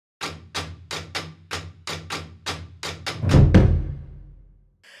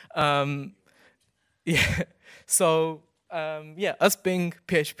Um, yeah. So yeah, us being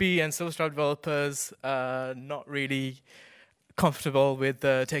PHP and SilverStripe developers, not really comfortable with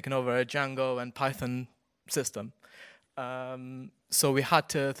taking over a Django and Python system. So we had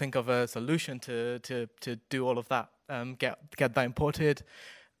to think of a solution to do all of that, get that imported,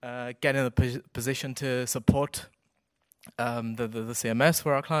 get in a position to support the CMS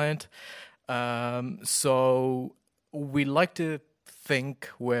for our client. So we like to think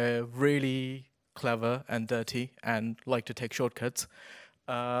we're really clever and dirty and like to take shortcuts.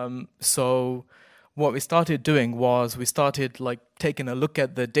 So what we started doing was we started like taking a look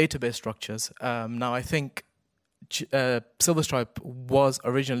at the database structures. Now I think SilverStripe was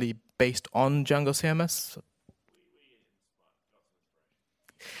originally based on Django CMS.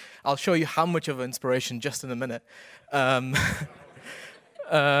 I'll show you how much of an inspiration just in a minute. Um,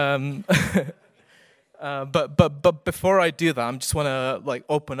 but before I do that, I just want to like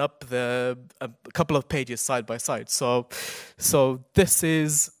open up a couple of pages side by side. So this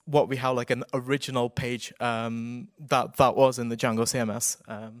is what we have, like an original page that was in the Django CMS.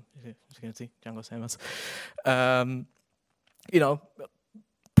 You can see Django CMS. You know,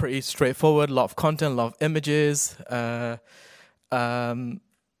 pretty straightforward. A lot of content, a lot of images.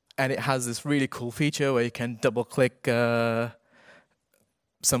 And it has this really cool feature where you can double click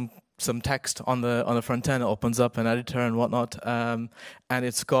some text on the front end. It opens up an editor and whatnot, and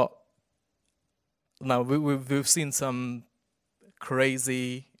it's got. Now we've seen some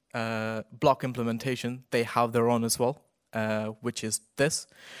crazy block implementation. They have their own as well, which is this.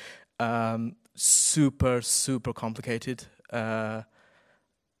 Super complicated. As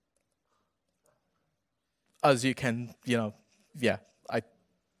you can, yeah.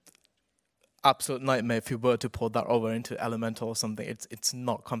 Absolute nightmare if you were to port that over into Elementor or something. It's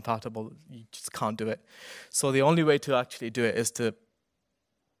not compatible. You just can't do it. So the only way to actually do it is to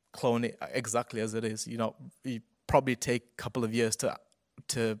clone it exactly as it is. You probably take a couple of years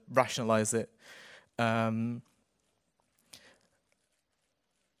to rationalize it. And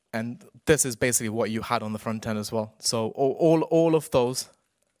this is basically what you had on the front end as well. So all of those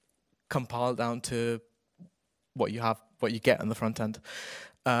compile down to what you get on the front end.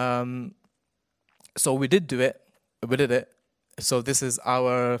 So we did do it. We did it. So this is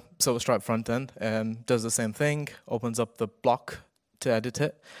our SilverStripe front end. Does the same thing. Opens up the block to edit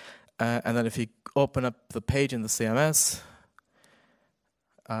it, and then if you open up the page in the CMS,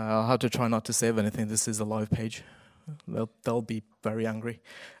 I'll have to try not to save anything. This is a live page. They'll be very angry.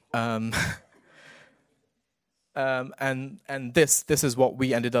 And this is what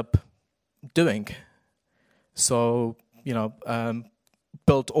we ended up doing. So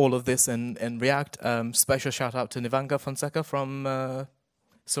built all of this in React. Special shout out to Nivanga Fonseca from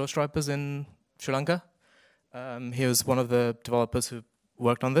SilverStripers in Sri Lanka. He was one of the developers who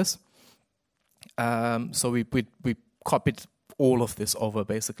worked on this. So we copied all of this over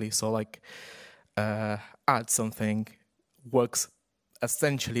basically. So like add something, works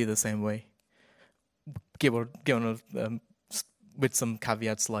essentially the same way. Given with some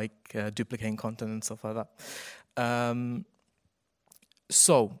caveats like duplicating content and stuff like that.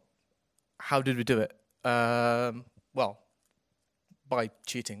 So, how did we do it? Well, by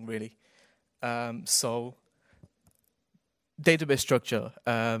cheating, really. So, database structure.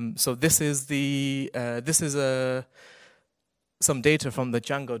 So this is some data from the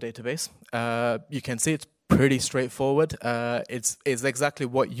Django database. You can see it's pretty straightforward. It's exactly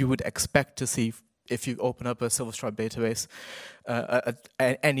what you would expect to see if you open up a SilverStripe database.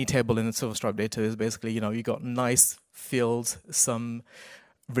 Any table in a SilverStripe database, basically, you got nice fields, some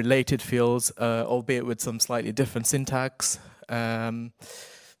related fields, albeit with some slightly different syntax.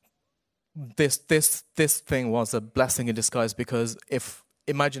 This thing was a blessing in disguise, because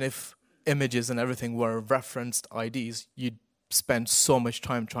imagine if images and everything were referenced IDs, you'd spend so much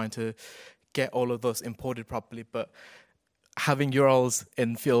time trying to get all of those imported properly. But having URLs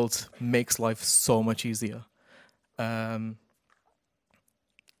in fields makes life so much easier. So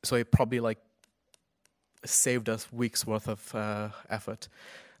it probably saved us weeks worth of effort.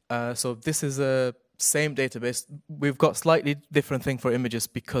 So this is a same database. We've got slightly different thing for images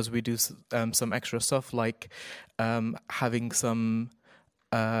because we do some extra stuff, like having some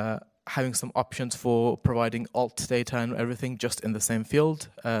options for providing alt data and everything just in the same field.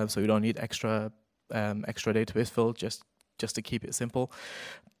 So you don't need extra database field just to keep it simple.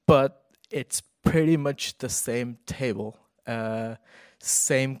 But it's pretty much the same table,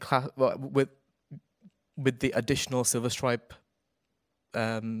 same class with the additional SilverStripe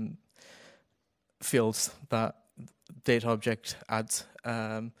fields that data object adds.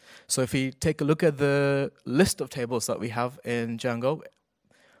 So if we take a look at the list of tables that we have in Django,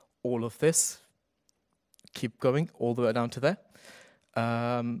 all of this, keep going all the way down to there.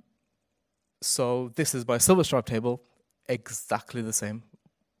 So this is my SilverStripe table, exactly the same.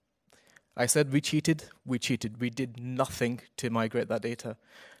 I said we cheated. We did nothing to migrate that data.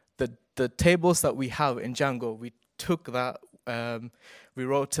 The tables that we have in Django, we took that, we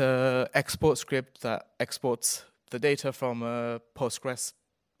wrote an export script that exports the data from a Postgres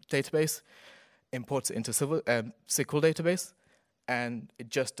database, imports it into SQL database, and it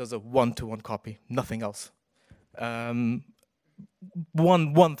just does a one-to-one copy, nothing else. One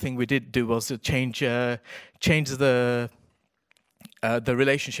thing we did do was to change the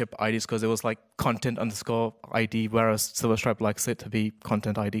relationship IDs, because it was like content underscore ID, whereas SilverStripe likes it to be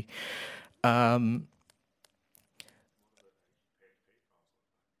content ID.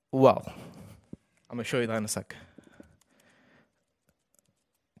 Well, I'm gonna show you that in a sec.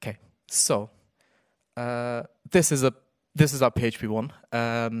 Okay, so this is our PHP one.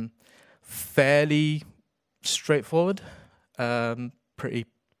 Fairly straightforward, pretty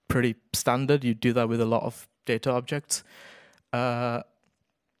standard. You do that with a lot of data objects.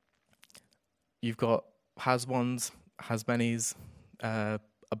 You've got has ones, has manys, a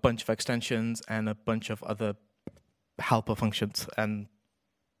bunch of extensions, and a bunch of other helper functions, and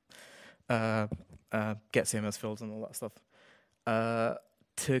get CMS fields and all that stuff.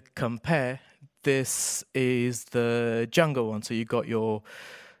 To compare, this is the Django one. So you've got your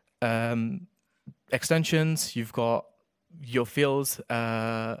extensions, you've got your fields,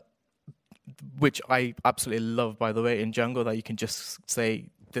 which I absolutely love, by the way, in Django, that you can just say,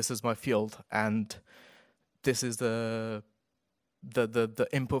 this is my field, and this is the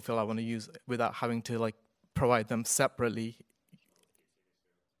input field I want to use, without having to like provide them separately.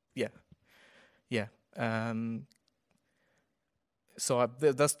 Yeah. So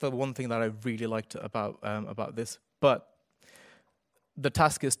that's the one thing that I really liked about this. But the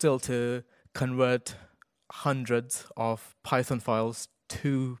task is still to convert hundreds of Python files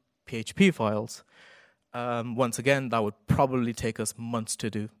to PHP files. Once again, that would probably take us months to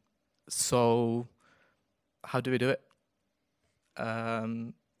do. So how do we do it?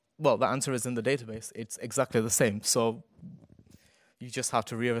 Well, the answer is in the database. It's exactly the same. So you just have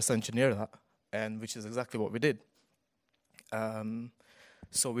to reverse engineer that, and which is exactly what we did.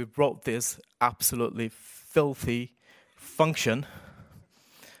 So we wrote this absolutely filthy function,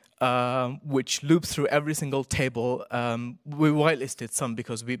 which loops through every single table. We whitelisted some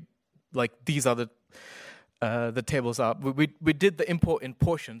because these are the tables are. We did the import in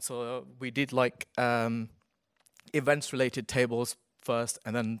portions, so we did like events related tables first,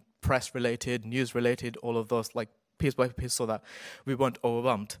 and then press related, news related, all of those like piece by piece, so that we weren't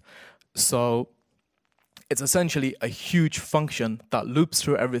overwhelmed. So it's essentially a huge function that loops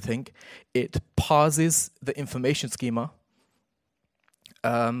through everything. It parses the information schema,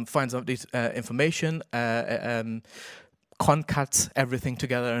 finds out this information, concats everything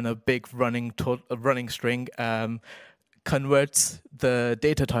together in a big running string, converts the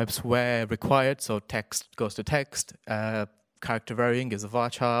data types where required, so text goes to text, character varying is a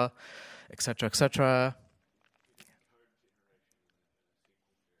varchar, etc., etc.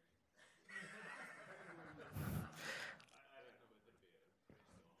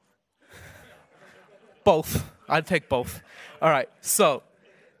 Both. I'd take both. All right. So,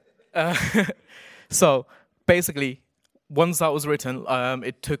 so basically, once that was written,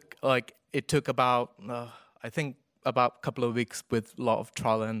 it took about I think about a couple of weeks with a lot of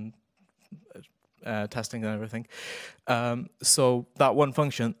trial and testing and everything. So that one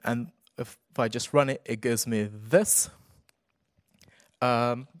function, and if I just run it, it gives me this.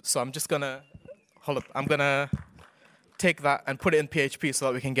 So I'm just gonna hold up. I'm gonna take that and put it in PHP so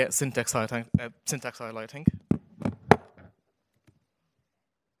that we can get syntax highlighting. That's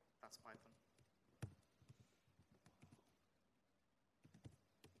Python.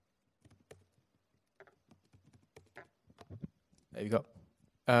 There you go.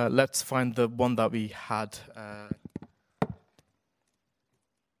 Let's find the one that we had.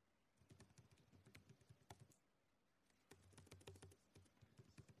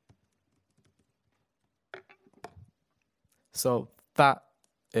 So that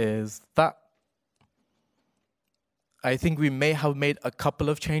is that. I think we may have made a couple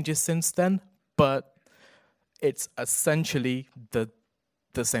of changes since then, but it's essentially the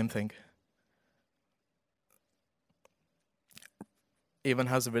same thing. Even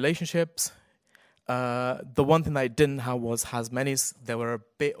has the relationships. The one thing that I didn't have was has manys. They were a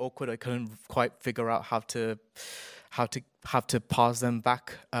bit awkward. I couldn't quite figure out how to pass them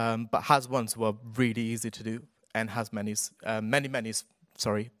back. But has ones were really easy to do, and has manys, many manys.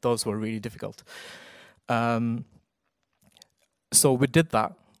 Sorry, those were really difficult. So we did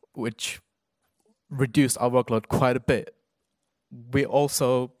that. which reduced our workload quite a bit. We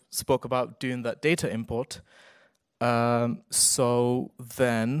also spoke about doing that data import. So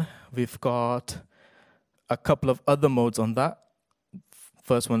then we've got a couple of other modes on that.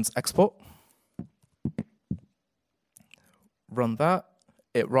 First one's export. Run that.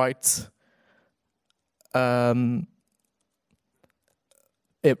 It writes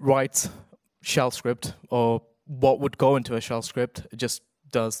shell script, or what would go into a shell script. It just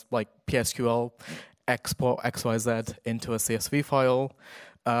does like PSQL, export XYZ into a CSV file.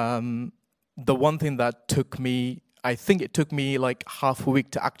 The one thing that took me, I think it took me like half a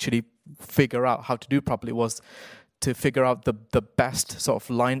week to actually figure out how to do properly, was to figure out the best sort of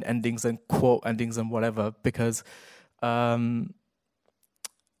line endings and quote endings and whatever, because the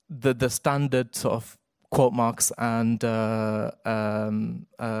standard sort of quote marks and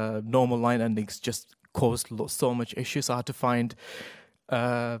normal line endings just caused so much issues. So I had to find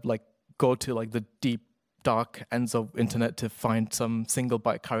go to like the deep dark ends of internet to find some single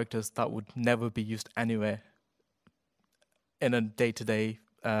byte characters that would never be used anywhere in a day-to-day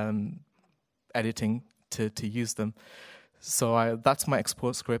editing to use them. So that's my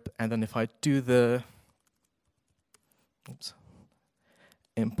export script. And then if I do the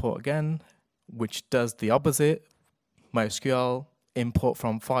import again, which does the opposite, MySQL, import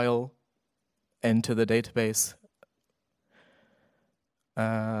from file into the database.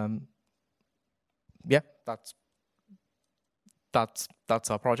 Yeah, that's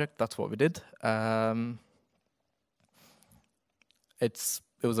our project. That's what we did. It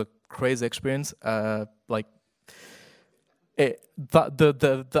was a crazy experience. The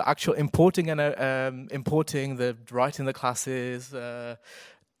actual importing and importing, the writing the classes, the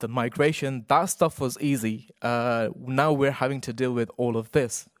migration, that stuff was easy. Now we're having to deal with all of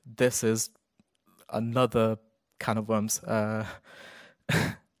this. This is another can of worms.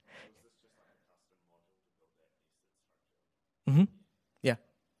 Mm-hmm. Yeah.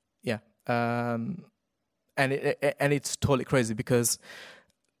 And it's totally crazy, because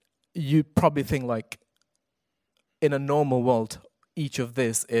you probably think like in a normal world, each of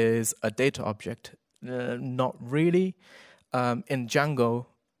this is a data object. Not really. In Django,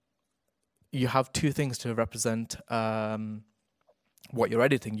 you have two things to represent what you're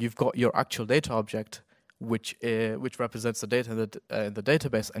editing. You've got your actual data object, which represents the data in the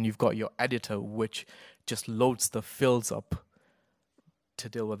database, and you've got your editor, which just loads the fields up to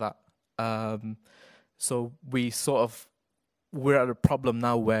deal with that. So we're at a problem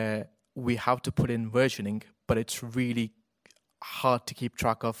now where we have to put in versioning, but it's really hard to keep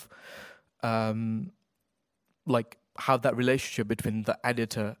track of how that relationship between the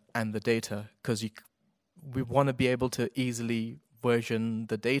editor and the data, because we want to be able to easily version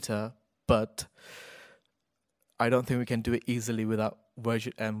the data, but I don't think we can do it easily without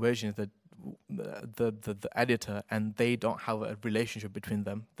versioning the editor, and they don't have a relationship between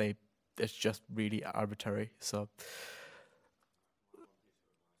them. It's just really arbitrary. So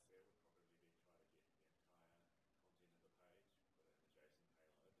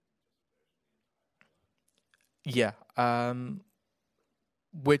yeah,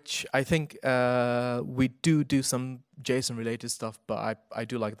 which I think we do some JSON related stuff, but I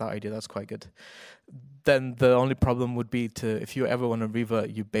do like that idea. That's quite good. Then the only problem would be if you ever want to revert,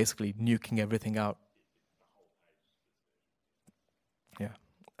 you basically nuking everything out. Yeah.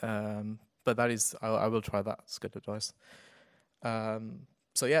 But that is, I will try that. It's good advice.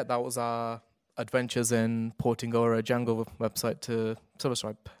 So yeah, that was our adventures in porting over a Django website to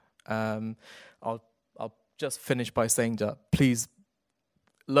SilverStripe. I'll just finish by saying that please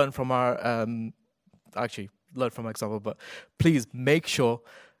learn from our learn from our example, but please make sure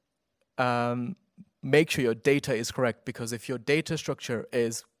your data is correct, because if your data structure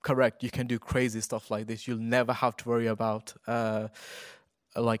is correct, you can do crazy stuff like this. You'll never have to worry about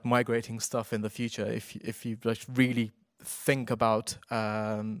like migrating stuff in the future if you just really think about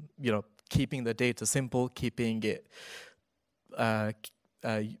keeping the data simple, keeping it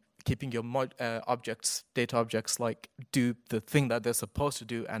keeping your data objects like do the thing that they're supposed to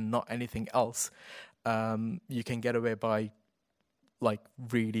do and not anything else. You can get away by like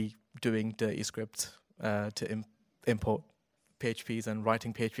really doing dirty scripts to import PHPs and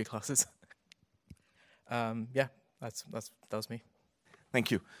writing PHP classes. Yeah, that was me.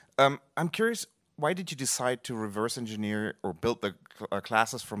 Thank you. I'm curious, why did you decide to reverse engineer or build the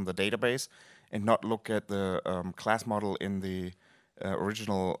classes from the database and not look at the class model in the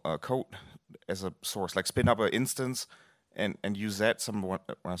original code as a source, like spin up an instance and use that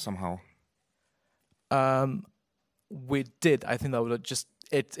somehow? We did. I think that would have just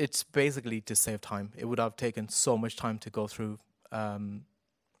it's basically to save time. It would have taken so much time to go through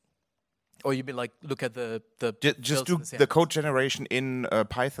Or you mean like look at the Just builds do in the the code generation in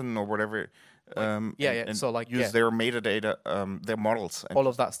Python or whatever. And so like use their metadata, their models, and all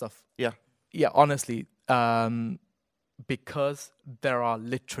of that stuff. yeah. Honestly, because there are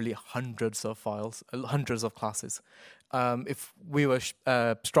literally hundreds of files, hundreds of classes. If we were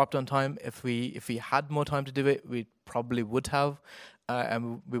strapped on time, if we had more time to do it, we probably would have,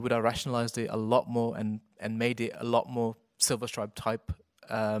 and we would have rationalized it a lot more and made it a lot more SilverStripe type.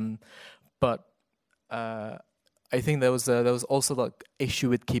 But I think there was also like issue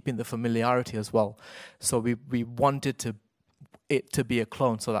with keeping the familiarity as well. So we wanted it to be a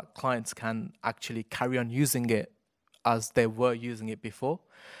clone so that clients can actually carry on using it as they were using it before.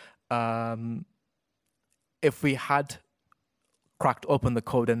 If we had cracked open the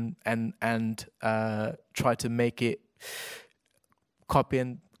code and tried to make it copy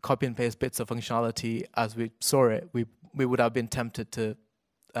and paste bits of functionality as we saw it, we would have been tempted to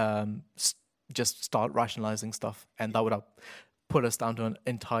just start rationalizing stuff, and that would have put us down to an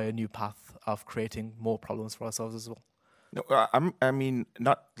entire new path of creating more problems for ourselves as well. No, I mean,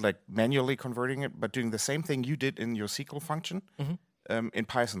 not like manually converting it, but doing the same thing you did in your SQL function in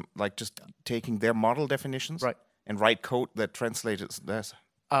Python, like just taking their model definitions and write code that translated this.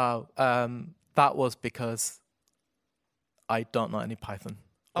 That was because I don't know any Python.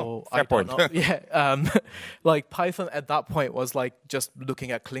 Oh, fair point. Like Python at that point was like just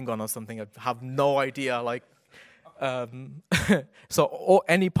looking at Klingon or something. I have no idea. Like, so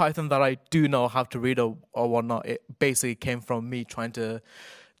any Python that I do know how to read or whatnot, it basically came from me trying to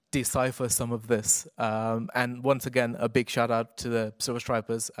decipher some of this. And once again, a big shout out to the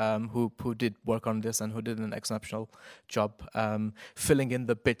SilverStripers who did work on this and who did an exceptional job filling in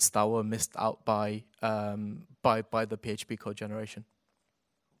the bits that were missed out by the PHP code generation.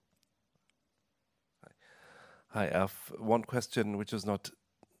 Hi, I have one question which is not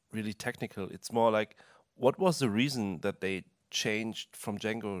really technical. It's more like, what was the reason that they changed from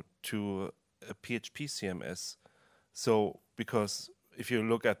Django to a PHP CMS? So, because if you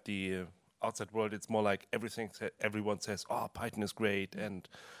look at the outside world, it's more like everyone says, "Oh, Python is great," and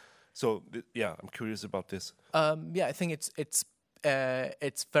so I'm curious about this. I think it's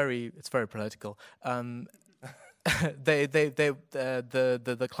very political. The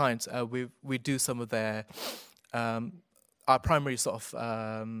clients we do some of their our primary sort of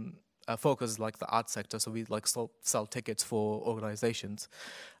focus is like the art sector, so we like sell tickets for organizations.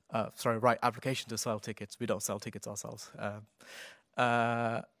 Write application to sell tickets. We don't sell tickets ourselves.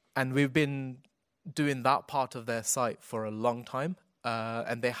 And we've been doing that part of their site for a long time.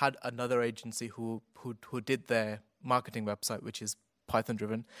 And they had another agency who did their marketing website, which is Python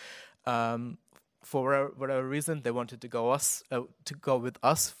driven. For whatever reason, they wanted to go with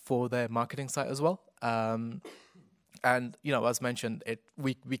us for their marketing site as well. And as mentioned,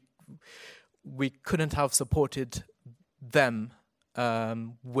 we couldn't have supported them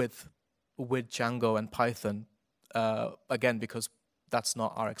with Django and Python again because that's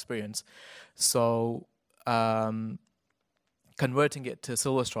not our experience. So converting it to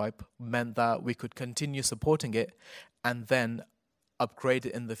SilverStripe meant that we could continue supporting it and then upgrade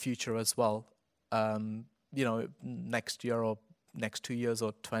it in the future as well. Next year or next 2 years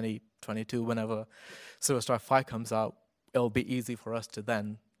or 2022, whenever SilverStripe 5 comes out, it'll be easy for us to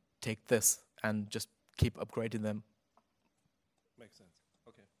then take this and just keep upgrading them